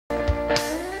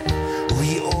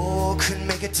could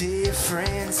make a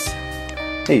difference.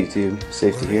 Hey YouTube,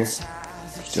 Safety here.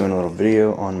 Just doing a little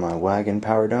video on my Wagan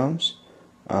Power Domes.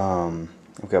 I've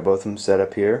got both of them set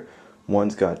up here.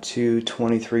 One's got two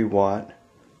 23 watt,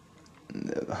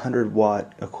 100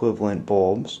 watt equivalent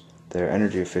bulbs. They're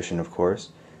energy efficient, of course.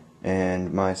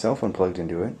 And my cell phone plugged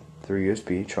into it through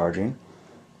USB charging.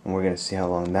 And we're going to see how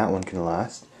long that one can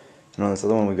last. And on this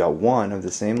other one we've got one of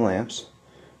the same lamps.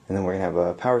 And then we're going to have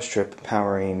a power strip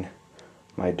powering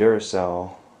my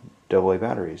Duracell AA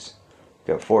batteries.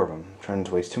 Got four of them. I'm trying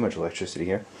to waste too much electricity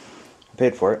here. I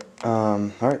paid for it.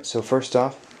 Alright, so first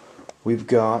off, we've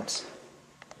got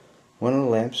one of the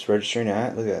lamps registering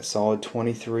at, look at that, solid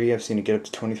 23. I've seen it get up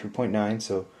to 23.9,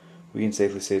 so we can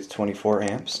safely say it's 24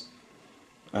 amps.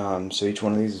 So each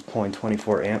one of these is pulling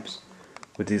 24 amps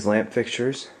with these lamp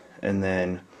fixtures. And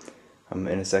then in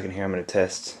a second here I'm going to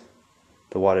test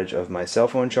the wattage of my cell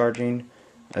phone charging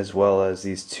as well as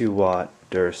these 2 watt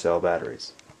Duracell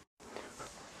batteries.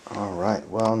 Alright,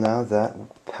 well now that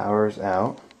power's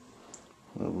out,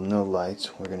 no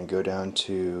lights, we're going to go down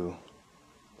to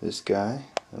this guy,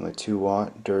 and my 2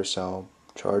 watt Duracell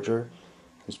charger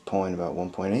is pulling about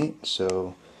 1.8,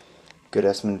 so good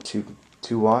estimate of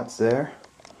 2 watts there.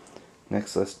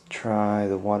 Next let's try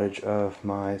the wattage of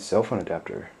my cell phone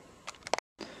adapter.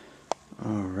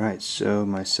 Alright, so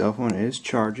my cell phone is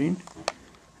charging,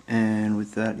 and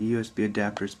with that USB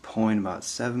adapter is pulling about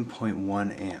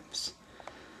 7.1 amps.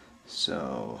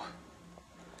 So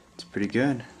it's pretty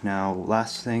good. Now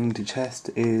last thing to test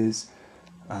is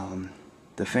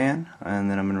the fan, and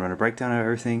then I'm going to run a breakdown of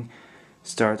everything,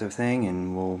 start the thing,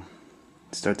 and we'll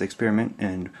start the experiment.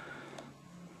 And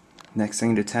next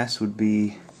thing to test would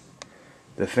be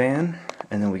the fan,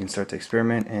 and then we can start the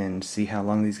experiment and see how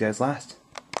long these guys last.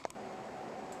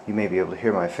 You may be able to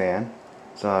hear my fan.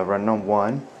 So I'm running on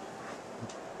 1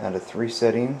 out of 3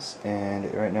 settings,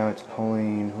 and right now it's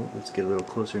pulling, oh, let's get a little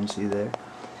closer and see there.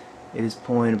 It is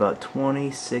pulling about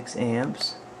 26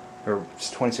 amps, or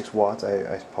 26 watts, I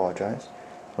apologize.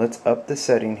 Let's up the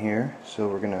setting here, so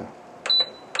we're going to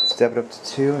step it up to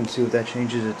 2 and see what that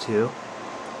changes it to.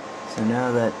 So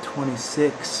now that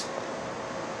 26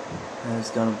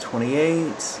 has gone up to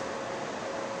 28,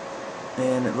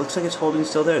 and it looks like it's holding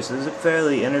still there. So this is a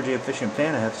fairly energy efficient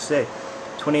fan, I have to say.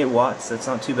 28 watts, that's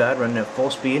not too bad, running at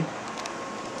full speed.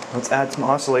 Let's add some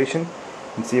oscillation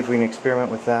and see if we can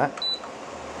experiment with that.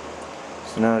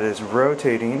 So now it is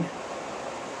rotating.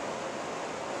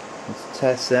 Let's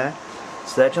test that.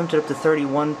 So that jumped it up to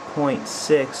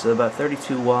 31.6, so about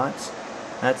 32 watts.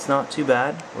 That's not too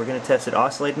bad. We're going to test it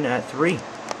oscillating at 3.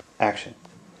 Action.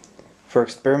 For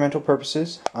experimental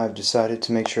purposes, I've decided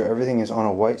to make sure everything is on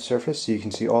a white surface so you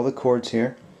can see all the cords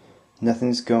here.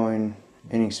 Nothing's going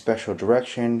any special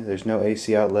direction. There's no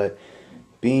AC outlet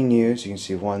being used. You can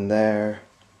see one there.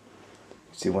 You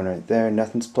can see one right there.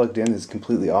 Nothing's plugged in. This is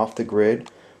completely off the grid.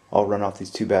 I'll run off these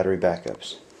 2 battery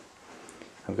backups.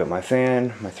 I've got my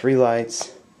fan, my 3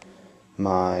 lights,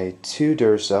 my 2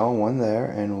 Duracell, one there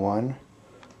and one.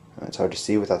 It's hard to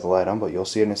see without the light on, but you'll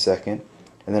see it in a second.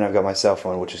 And then I've got my cell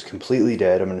phone, which is completely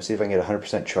dead. I'm going to see if I can get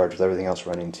 100% charge with everything else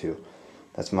running too.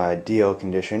 That's my ideal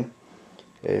condition.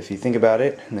 If you think about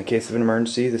it, in the case of an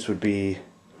emergency, this would be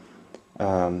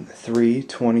 3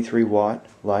 23 watt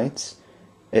lights,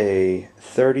 a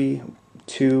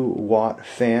 32 watt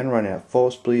fan running at full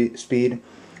speed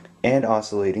and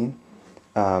oscillating,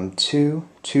 2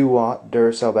 2 watt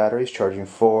Duracell batteries charging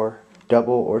 4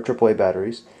 double or AAA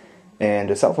batteries,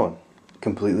 and a cell phone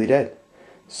completely dead.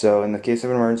 So in the case of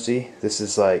an emergency, this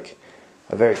is like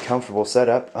a very comfortable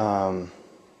setup.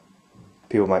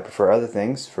 People might prefer other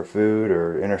things for food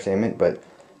or entertainment, but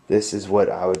this is what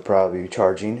I would probably be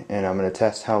charging, and I'm going to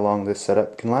test how long this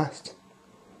setup can last.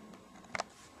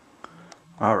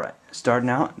 Alright, starting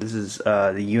out, this is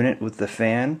the unit with the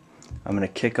fan. I'm going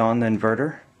to kick on the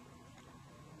inverter,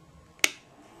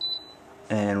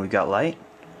 and we've got light.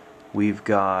 We've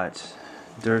got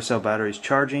Duracell batteries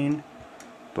charging,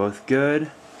 both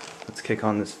good. Let's kick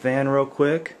on this fan real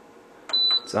quick.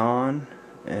 It's on,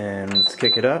 and let's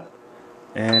kick it up.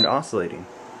 And oscillating.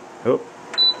 Oh,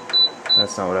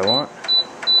 that's not what I want.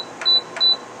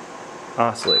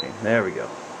 Oscillating. There we go.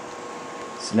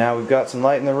 So now we've got some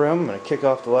light in the room. I'm going to kick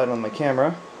off the light on my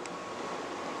camera.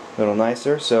 A little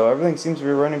nicer. So everything seems to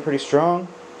be running pretty strong.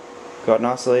 Got an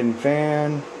oscillating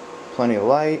fan. Plenty of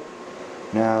light.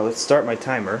 Now let's start my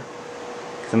timer,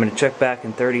 because I'm going to check back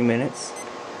in 30 minutes.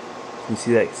 You can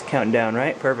see that it's counting down,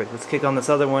 right? Perfect. Let's kick on this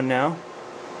other one now.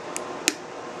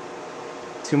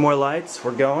 2 more lights,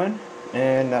 we're going,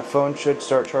 and that phone should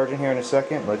start charging here in a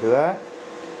second. Look at that,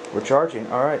 we're charging.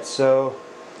 Alright, so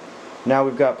Now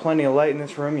we've got plenty of light in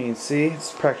this room. You can see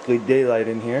it's practically daylight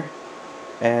in here.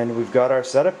 And we've got our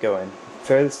setup going.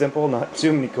 Fairly simple, not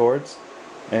too many cords.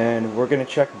 And we're going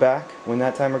to check back when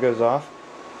that timer goes off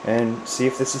and see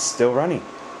if this is still running.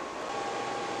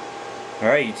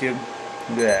 Alright YouTube,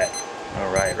 look at that.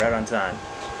 Alright, right on time.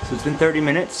 So it's been 30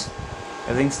 minutes.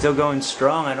 Everything's still going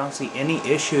strong. I don't see any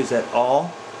issues at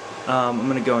all. I'm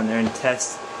going to go in there and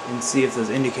test and see if those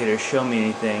indicators show me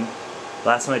anything.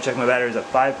 Last time I checked my battery was at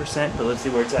 5%, but let's see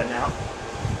where it's at now.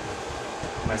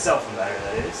 My cell phone battery,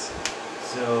 that is.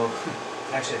 So,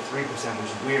 actually at 3%,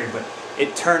 which is weird, but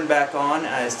it turned back on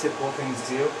as typical things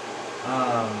do.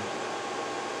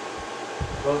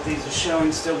 Both these are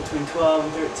showing still between 12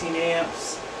 and 13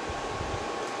 amps.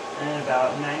 And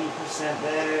about 90%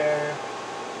 there.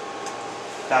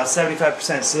 About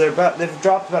 75%. So they've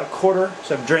dropped about a quarter.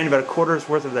 So I've drained about a quarter's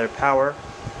worth of their power.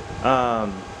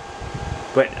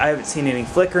 But I haven't seen any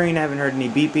flickering, I haven't heard any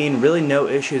beeping, really no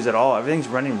issues at all. Everything's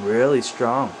running really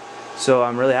strong. So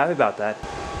I'm really happy about that.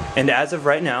 And as of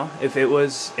right now, if it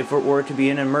were to be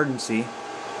an emergency,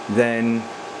 then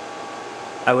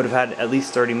I would have had at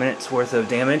least 30 minutes worth of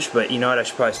damage. But you know what, I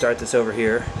should probably start this over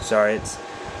here. Sorry,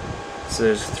 so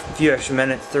there's a few extra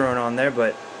minutes thrown on there,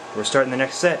 but we're starting the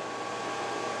next set.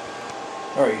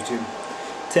 Alright YouTube,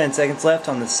 10 seconds left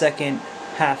on the second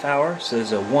half hour, so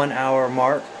there's a 1 hour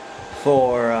mark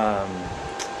for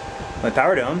my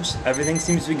power domes. Everything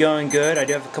seems to be going good. I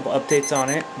do have a couple updates on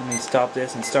it. Let me stop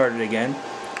this and start it again.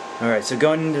 Alright, so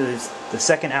going into the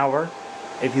second hour,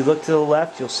 if you look to the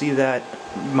left, you'll see that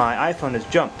my iPhone has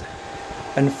jumped.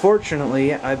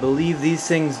 Unfortunately, I believe these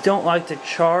things don't like to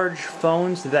charge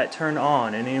phones that turn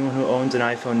on, and anyone who owns an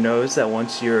iPhone knows that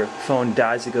once your phone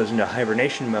dies, it goes into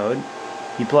hibernation mode.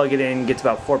 You plug it in, gets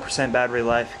about 4% battery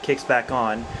life, kicks back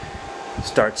on,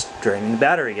 starts draining the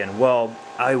battery again. Well,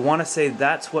 I want to say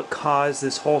that's what caused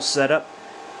this whole setup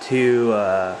to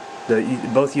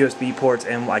both USB ports,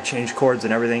 and I changed cords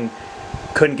and everything.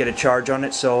 Couldn't get a charge on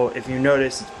it. So if you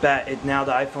notice, now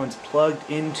the iPhone's plugged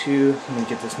into. Let me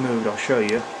get this moved. I'll show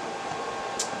you.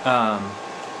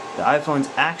 The iPhone's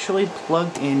actually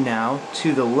plugged in now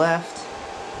to the left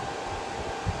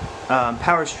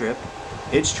power strip.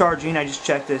 It's charging. I just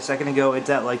checked it a second ago. It's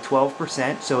at like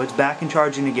 12%, so it's back and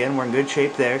charging again. We're in good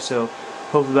shape there. So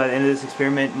hopefully by the end of this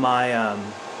experiment, my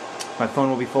phone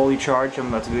will be fully charged. I'm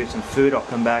about to go get some food. I'll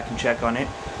come back and check on it.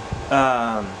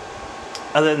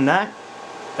 Other than that,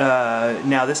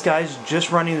 now this guy's just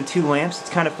running the 2 lamps. It's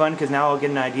kind of fun because now I'll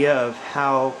get an idea of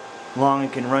how long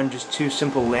it can run just 2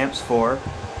 simple lamps for.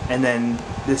 And then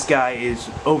this guy is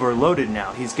overloaded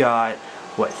now. He's got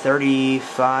what,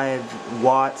 35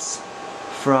 watts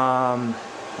from,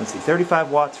 let's see,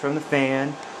 35 watts from the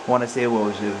fan. I want to say what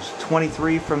was it? Was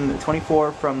 24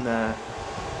 from the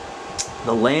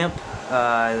lamp.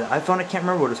 The iPhone, I can't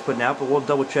remember what it was putting out, but we'll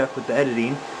double check with the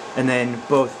editing. And then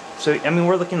both. So I mean,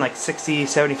 we're looking like 60,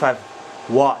 75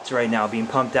 watts right now being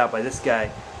pumped out by this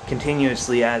guy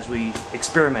continuously as we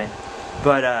experiment.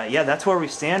 But yeah, that's where we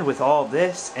stand with all of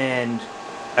this, and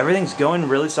everything's going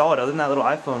really solid. Other than that little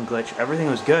iPhone glitch, everything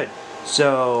was good.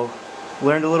 So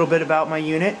learned a little bit about my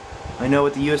unit. I know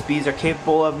what the USBs are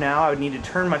capable of now. I would need to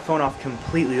turn my phone off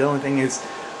completely. The only thing is,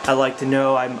 I like to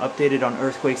know I'm updated on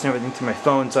earthquakes and everything to my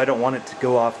phone, so I don't want it to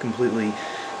go off completely.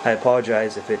 I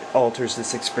apologize if it alters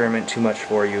this experiment too much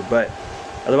for you, but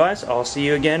otherwise, I'll see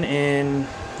you again in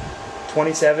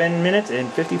 27 minutes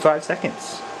and 55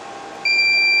 seconds.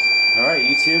 Alright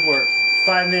YouTube, we're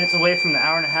 5 minutes away from the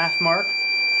hour-and-a-half mark,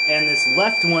 and this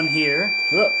left one here,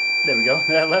 whoop, there we go,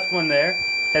 that left one there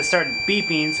has started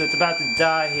beeping, so it's about to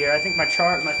die here. I think my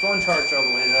phone charged all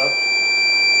the way though.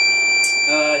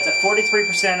 It's at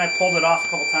 43%. I pulled it off a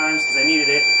couple times because I needed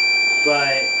it,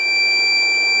 but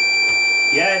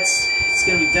yeah, it's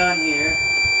gonna be done here.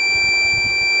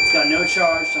 It's got no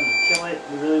charge, so I'm gonna kill it.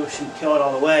 We really shouldn't kill it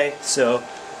all the way, so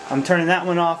I'm turning that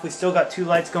one off. We still got 2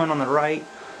 lights going on the right.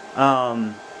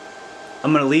 I'm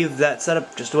gonna leave that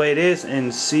setup just the way it is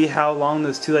and see how long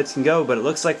those 2 lights can go. But it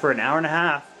looks like for an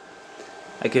hour-and-a-half,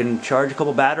 I can charge a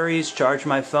couple batteries, charge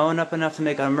my phone up enough to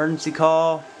make an emergency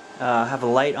call, have a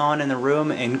light on in the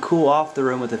room, and cool off the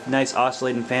room with a nice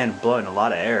oscillating fan blowing a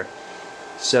lot of air.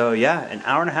 So yeah, an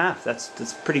hour-and-a-half.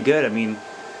 That's pretty good. I mean,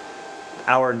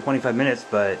 hour and 25 minutes,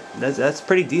 but that's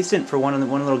pretty decent for one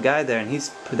little guy there. And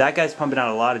that guy's pumping out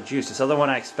a lot of juice. This other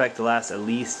one I expect to last at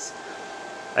least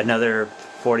another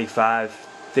 45,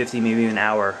 50, maybe even an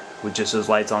hour with just those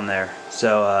lights on there.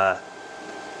 So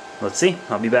let's see.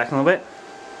 I'll be back in a little bit.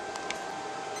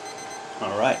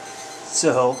 Alright,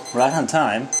 so right on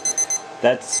time.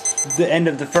 That's the end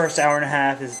of the first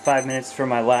hour-and-a-half. This is 5 minutes for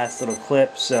my last little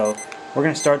clip, so we're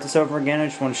going to start this over again. I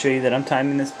just want to show you that I'm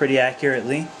timing this pretty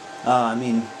accurately. I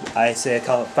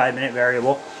call it 5-minute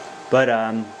variable, but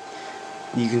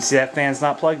you can see that fan's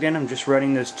not plugged in. I'm just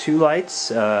running those two lights,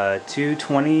 two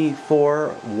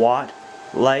 24-watt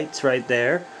lights right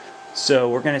there. So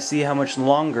we're going to see how much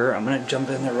longer. I'm going to jump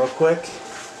in there real quick.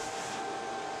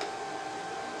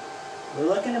 We're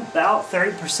looking about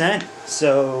 30%,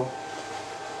 so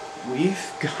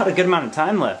we've got a good amount of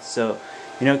time left. So,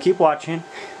 you know, keep watching.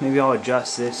 Maybe I'll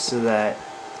adjust this so that,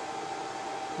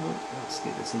 let's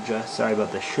get this adjusted. Sorry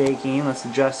about the shaking. Let's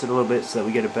adjust it a little bit so that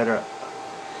we get a better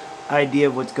idea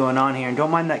of what's going on here. And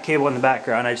don't mind that cable in the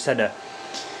background. I just had to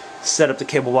set up the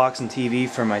cable box and TV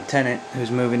for my tenant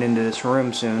who's moving into this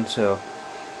room soon. So,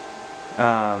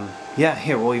 yeah,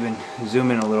 here, we'll even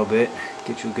zoom in a little bit,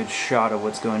 get you a good shot of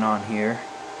what's going on here.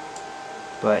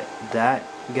 But that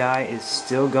guy is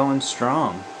still going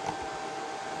strong.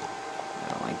 I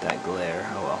don't like that glare.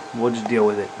 Oh well, we'll just deal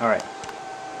with it. Alright,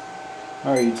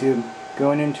 YouTube,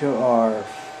 going into our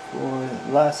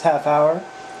last half hour.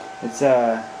 It's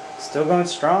still going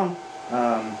strong.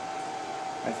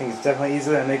 I think it's definitely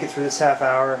easily going to make it through this half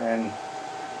hour, and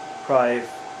probably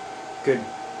good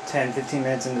 10-15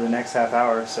 minutes into the next half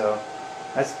hour. So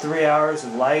that's 3 hours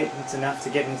of light. It's enough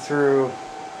to get me through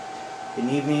an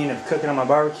evening of cooking on my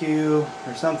barbecue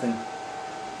or something.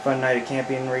 Fun night of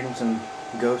camping, reading some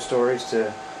ghost stories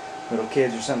to little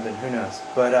kids or something, who knows.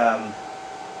 But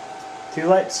 2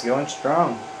 lights going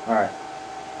strong. Alright,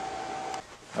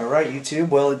 YouTube,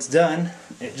 well, it's done.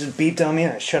 It just beeped on me.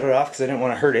 I shut it off because I didn't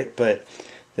want to hurt it, but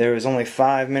there was only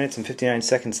 5 minutes and 59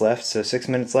 seconds left, so 6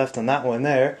 minutes left on that one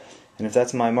there. And if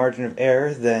that's my margin of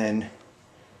error, then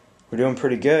we're doing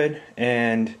pretty good.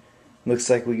 And looks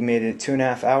like we made it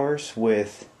 2.5 hours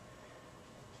with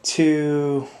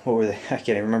what were they? I can't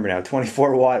even remember now.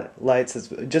 24-watt lights. That's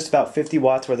just about 50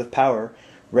 watts worth of power.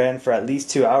 Ran for at least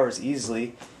 2 hours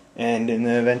easily. And in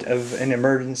the event of an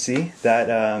emergency, that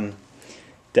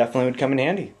definitely would come in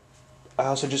handy. I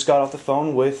also just got off the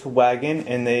phone with Wagan,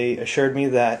 and they assured me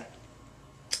that,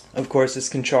 of course, this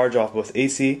can charge off both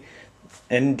AC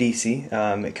and DC.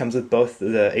 It comes with both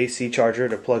the AC charger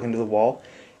to plug into the wall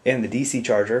and the DC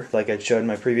charger, like I showed in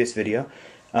my previous video.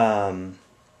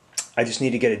 I just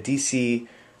need to get a DC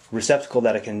receptacle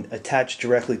that I can attach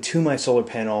directly to my solar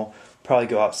panel, probably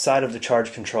go outside of the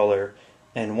charge controller,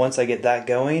 and once I get that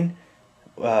going,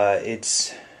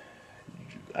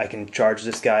 I can charge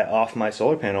this guy off my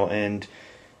solar panel and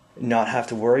not have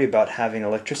to worry about having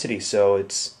electricity. So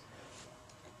it's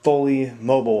fully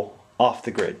mobile, off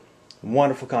the grid.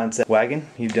 Wonderful concept. Wagan,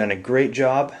 you've done a great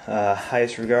job.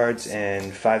 Highest regards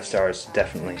and 5 stars,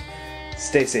 definitely.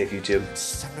 Stay safe, YouTube.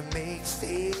 It's time to make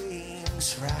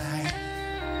things right.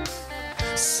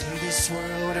 See this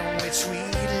world in which we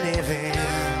live in,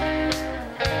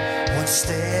 one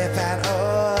step at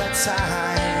a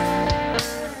time,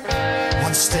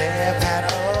 one step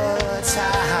at a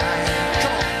time.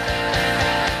 Come on.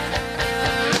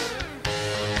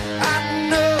 I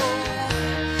know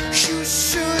you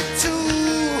should too.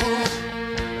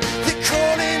 They're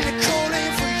calling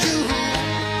for you.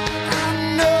 I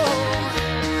know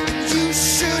you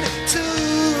should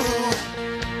too.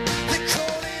 They're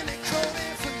calling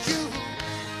for you.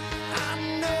 I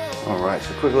know. Alright,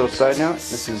 so quick little side note.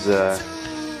 This is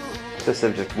test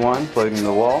subject 1 plugged into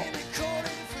the wall.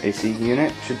 AC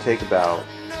unit should take about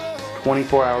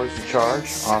 24 hours to charge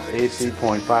off AC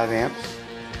 0.5 amps.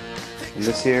 And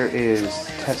this here is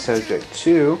test subject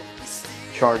 2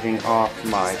 charging off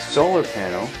my solar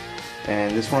panel.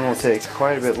 And this one will take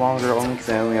quite a bit longer only because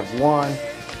I only have one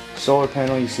solar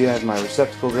panel. You see I have my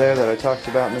receptacle there that I talked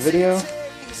about in the video.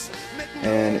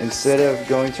 And instead of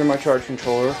going through my charge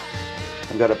controller,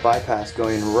 I've got a bypass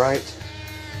going right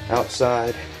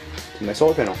outside to my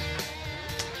solar panel.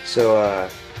 So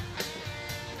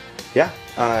yeah,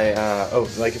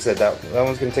 like I said, that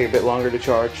one's going to take a bit longer to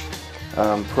charge.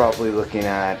 Probably looking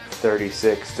at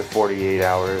 36 to 48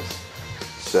 hours.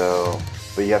 So,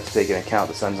 but you have to take into account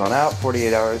the sun's on out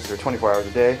 48 hours or 24 hours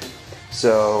a day.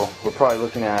 So we're probably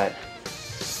looking at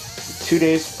 2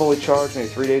 days fully charged, maybe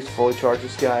 3 days to fully charge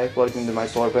this guy plugged into my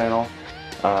solar panel.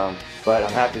 But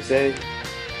I'm happy to say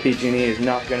PG&E is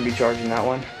not going to be charging that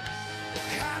one.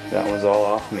 That one's all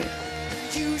off me.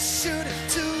 You should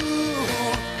too.